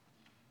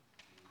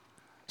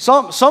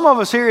 Some of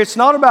us here, it's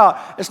not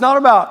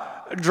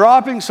about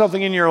dropping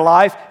something in your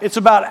life. It's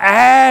about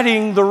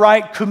adding the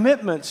right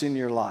commitments in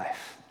your life.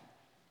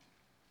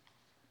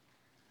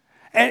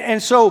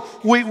 And so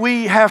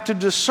we have to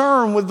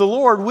discern with the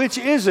Lord, which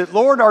is it?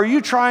 Lord, are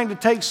you trying to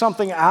take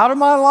something out of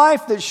my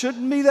life that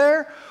shouldn't be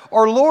there?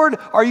 Or Lord,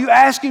 are you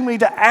asking me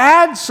to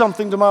add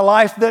something to my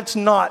life that's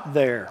not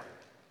there?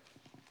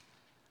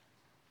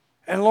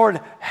 And Lord,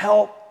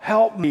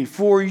 help me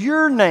for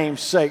your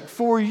name's sake,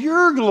 for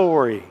your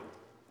glory.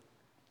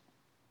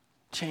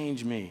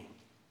 Change me.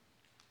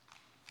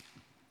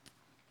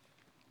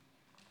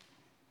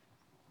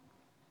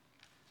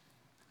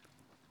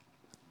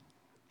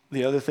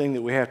 The other thing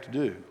that we have to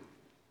do,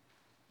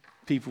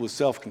 people with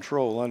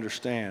self-control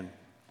understand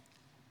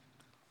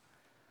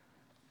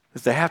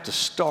that they have to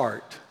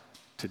start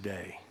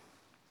today.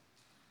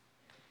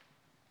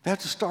 They have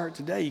to start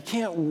today. You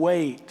can't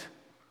wait.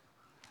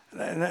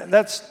 And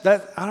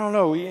I don't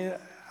know.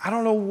 I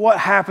don't know what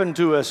happened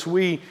to us.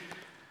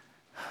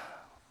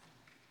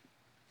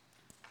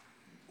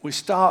 we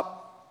stop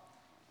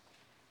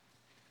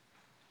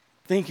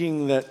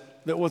thinking that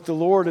what the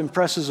Lord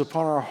impresses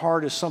upon our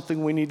heart is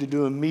something we need to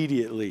do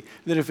immediately.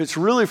 That if it's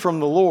really from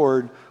the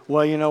Lord,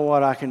 well, you know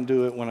what, I can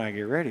do it when I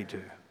get ready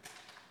to.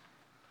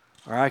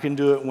 Or I can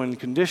do it when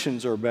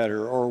conditions are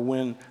better or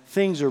when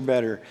things are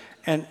better.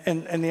 And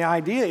the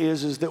idea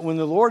is that when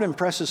the Lord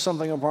impresses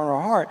something upon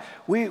our heart,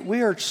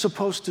 we are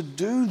supposed to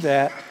do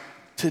that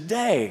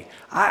today.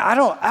 I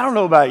don't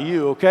know about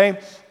you, okay?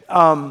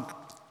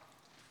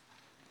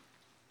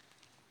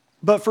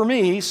 But for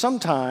me,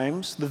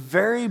 sometimes the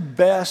very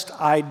best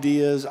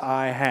ideas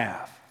I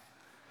have,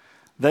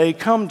 they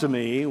come to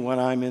me when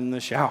I'm in the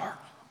shower.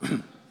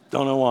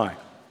 Don't know why,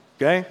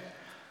 okay?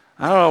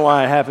 I don't know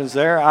why it happens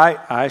there.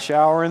 I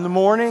shower in the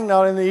morning,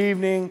 not in the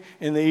evening.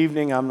 In the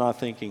evening, I'm not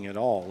thinking at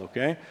all,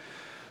 okay?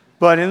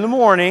 But in the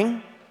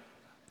morning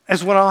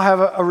is when I'll have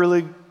a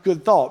really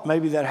good thought.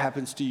 Maybe that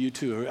happens to you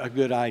too, a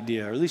good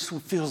idea, or at least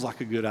it feels like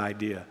a good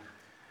idea.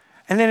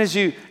 And then as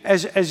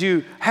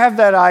you have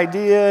that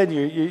idea and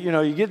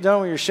you get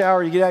done with your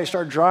shower, you get out, you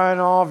start drying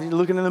off, you're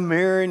looking in the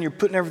mirror and you're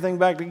putting everything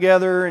back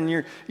together and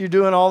you're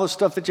doing all the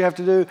stuff that you have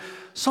to do.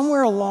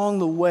 Somewhere along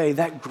the way,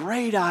 that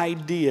great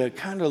idea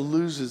kind of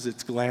loses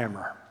its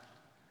glamour.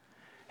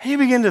 And you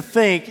begin to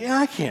think,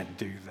 I can't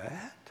do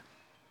that.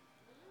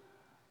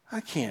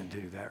 I can't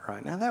do that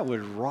right now. That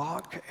would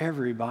rock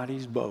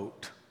everybody's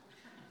boat.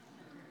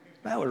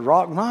 That would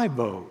rock my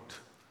boat.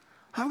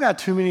 I've got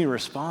too many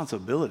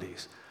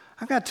responsibilities.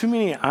 I've got too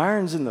many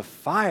irons in the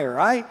fire.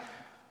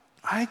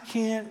 I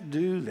can't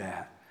do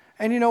that.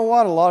 And you know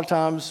what? A lot of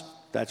times,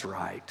 that's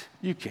right.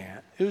 You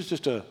can't. It was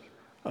just a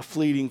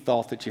fleeting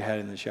thought that you had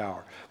in the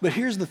shower. But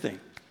here's the thing.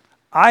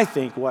 I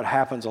think what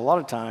happens a lot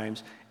of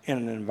times in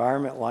an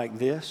environment like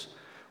this,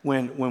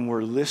 when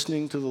we're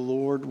listening to the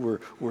Lord, we're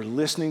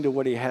listening to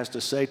what He has to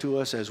say to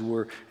us as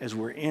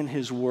we're in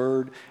His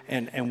Word,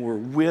 and we're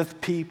with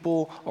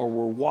people or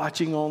we're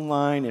watching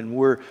online, and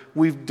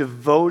we've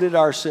devoted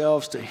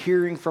ourselves to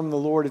hearing from the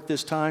Lord at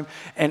this time.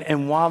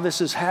 And while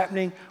this is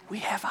happening, we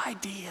have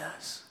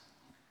ideas.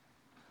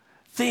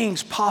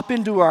 Things pop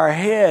into our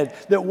head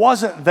that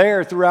wasn't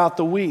there throughout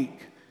the week.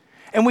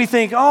 And we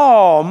think,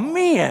 oh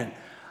man,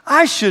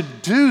 I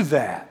should do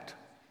that.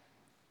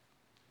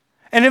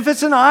 And if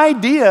it's an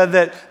idea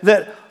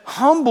that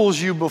humbles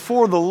you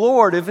before the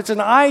Lord, if it's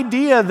an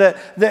idea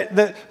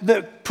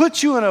that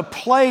puts you in a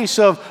place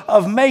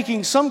of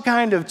making some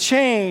kind of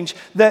change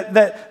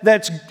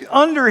that's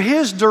under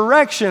His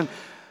direction,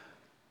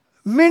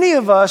 many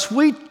of us,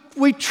 we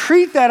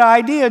treat that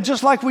idea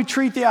just like we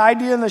treat the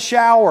idea in the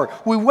shower.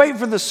 We wait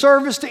for the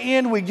service to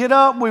end, we get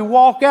up, we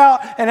walk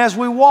out, and as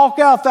we walk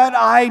out, that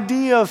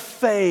idea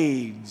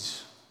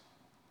fades.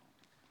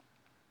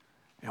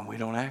 And we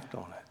don't act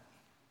on it.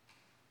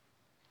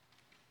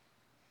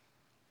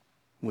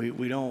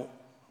 We don't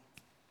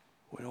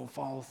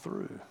follow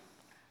through.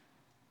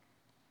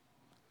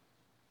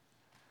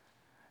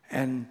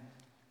 And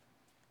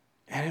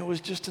it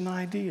was just an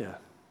idea.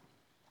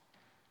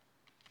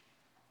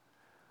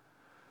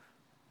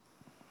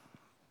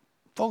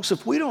 Folks,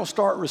 if we don't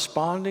start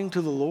responding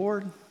to the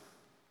Lord,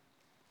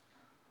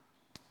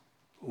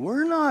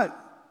 we're not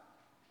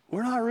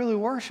really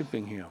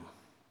worshiping Him.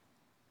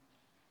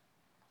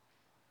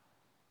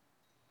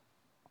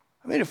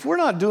 I mean, if we're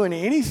not doing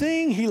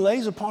anything He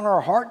lays upon our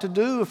heart to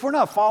do, if we're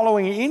not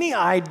following any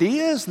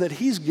ideas that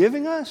He's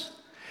giving us,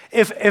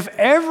 if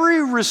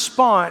every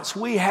response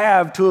we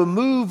have to a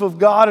move of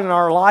God in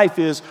our life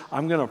is,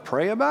 I'm going to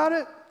pray about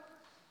it,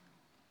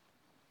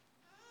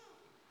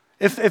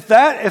 if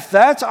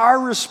that's our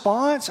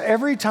response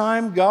every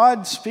time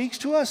God speaks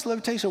to us, let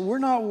me tell you something, we're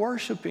not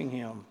worshiping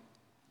Him.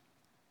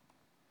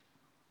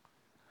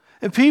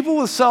 And people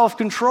with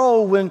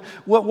self-control, when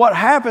what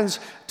happens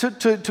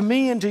to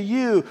me and to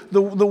you,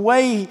 the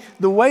way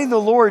the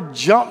Lord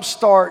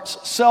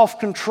jumpstarts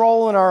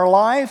self-control in our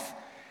life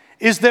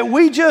is that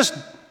we just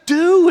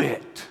do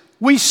it.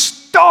 We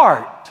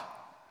start.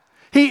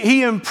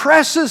 He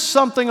impresses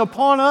something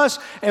upon us,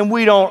 and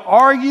we don't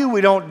argue,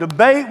 we don't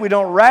debate, we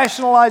don't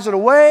rationalize it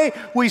away.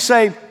 We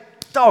say,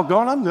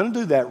 doggone, I'm going to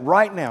do that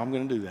right now. I'm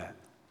going to do that.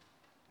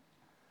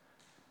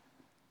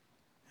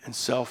 And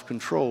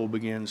self-control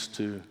begins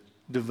to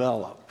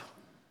develop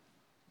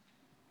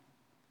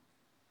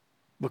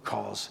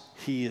because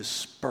He is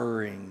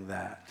spurring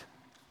that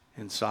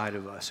inside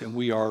of us, and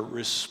we are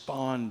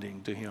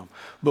responding to Him.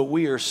 But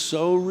we are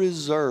so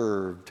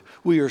reserved.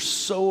 We are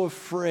so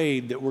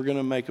afraid that we're going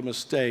to make a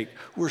mistake.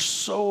 We're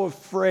so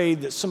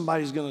afraid that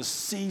somebody's going to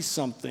see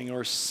something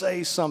or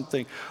say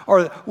something,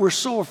 or we're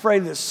so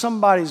afraid that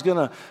somebody's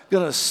going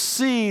to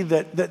see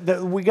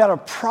that we got a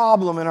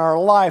problem in our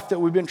life that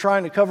we've been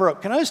trying to cover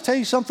up. Can I just tell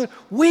you something?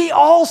 We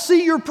all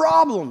see your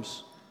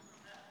problems.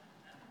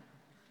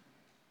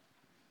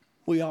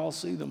 We all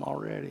see them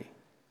already.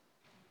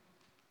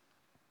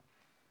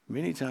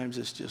 Many times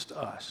it's just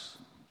us.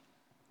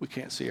 We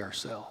can't see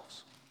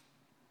ourselves.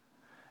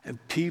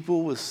 And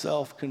people with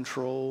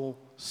self-control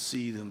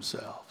see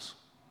themselves.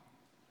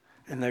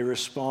 And they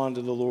respond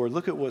to the Lord.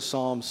 Look at what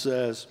Psalm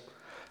says.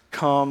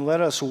 come. Let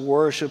us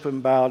worship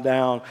and bow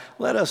down.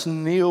 Let us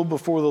kneel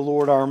before the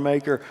Lord our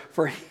Maker,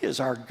 for He is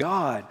our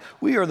God.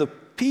 We are the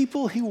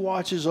people He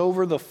watches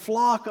over, the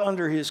flock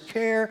under His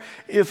care.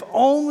 If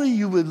only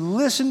you would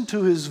listen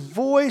to His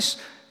voice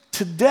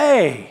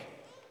today.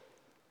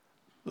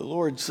 The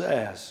Lord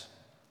says,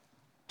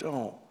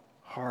 don't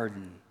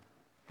harden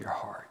your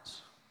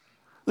hearts.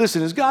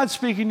 Listen, is God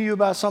speaking to you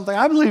about something?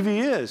 I believe He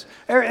is.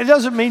 It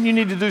doesn't mean you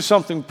need to do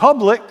something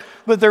public,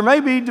 but there may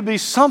need to be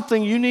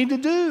something you need to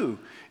do.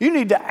 You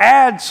need to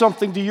add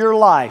something to your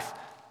life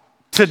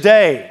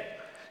today.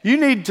 You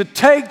need to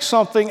take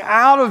something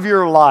out of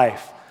your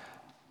life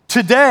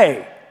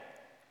today.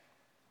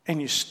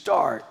 And you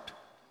start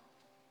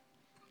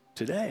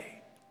today.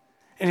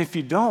 And if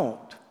you don't,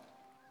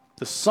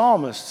 the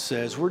psalmist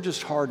says we're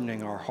just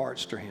hardening our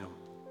hearts to Him.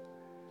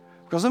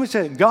 Because let me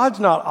tell you, God's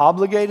not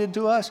obligated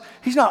to us.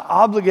 He's not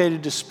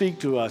obligated to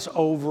speak to us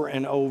over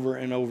and over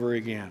and over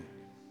again.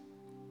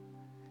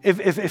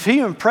 If He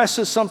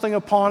impresses something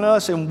upon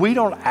us and we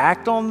don't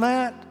act on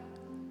that,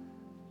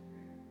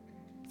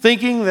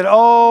 thinking that,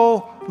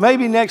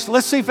 maybe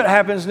let's see if it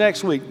happens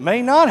next week.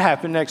 May not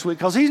happen next week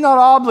because He's not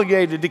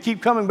obligated to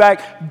keep coming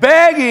back,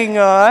 begging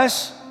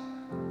us,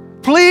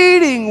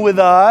 pleading with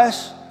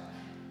us,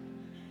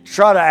 to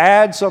try to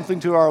add something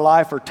to our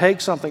life or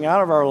take something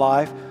out of our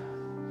life.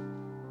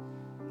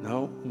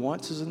 No,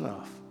 once is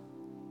enough.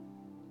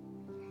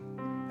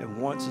 And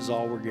once is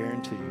all we're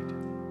guaranteed.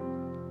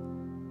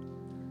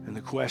 And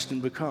the question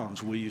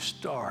becomes, will you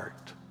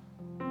start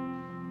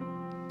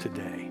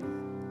today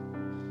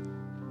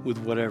with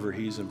whatever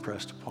He's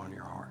impressed upon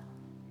your heart?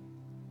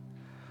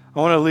 I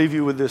want to leave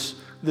you with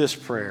this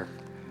prayer.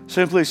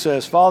 Simply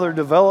says, Father,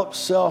 develop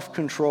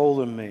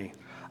self-control in me.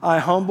 I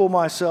humble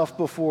myself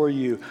before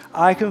you.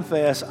 I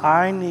confess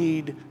I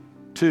need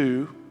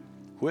to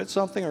quit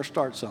something or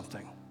start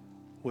something.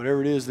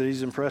 Whatever it is that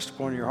He's impressed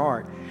upon your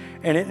heart.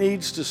 And it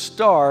needs to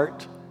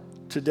start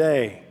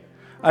today.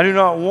 I do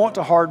not want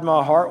to harden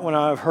my heart when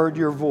I have heard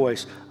your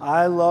voice.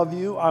 I love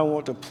you. I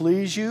want to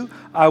please you.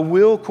 I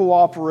will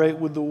cooperate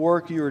with the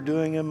work you are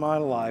doing in my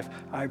life.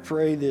 I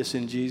pray this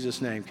in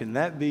Jesus' name. Can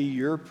that be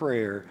your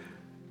prayer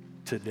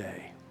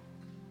today?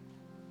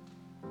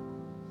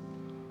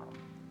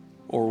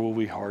 Or will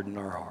we harden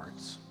our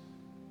hearts?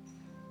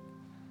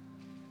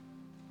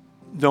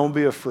 Don't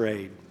be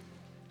afraid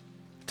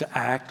to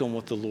act on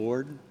what the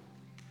Lord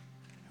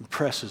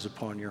impresses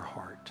upon your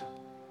heart.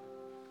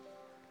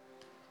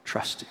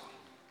 Trust Him.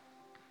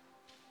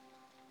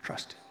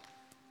 Trust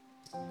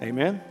Him.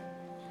 Amen?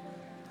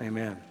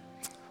 Amen.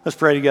 Let's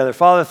pray together.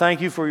 Father, thank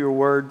you for your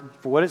word,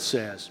 for what it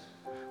says.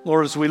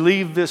 Lord, as we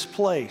leave this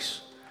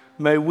place,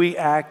 may we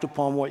act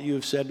upon what you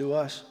have said to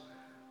us.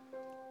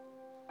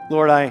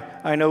 Lord,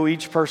 I know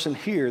each person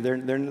here, they're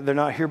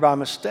not here by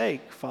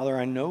mistake. Father,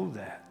 I know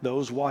that.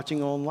 Those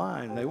watching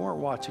online, they weren't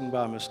watching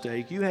by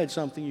mistake. You had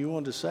something you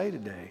wanted to say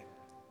today.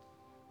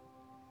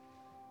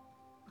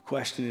 The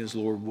question is,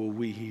 Lord, will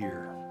we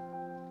hear?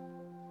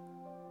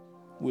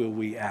 Will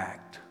we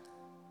act?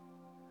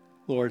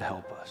 Lord,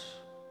 help us.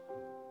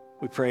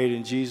 We pray it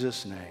in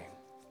Jesus' name.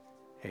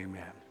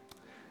 Amen.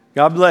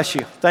 God bless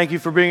you. Thank you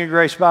for being at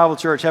Grace Bible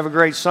Church. Have a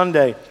great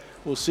Sunday.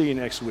 We'll see you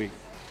next week.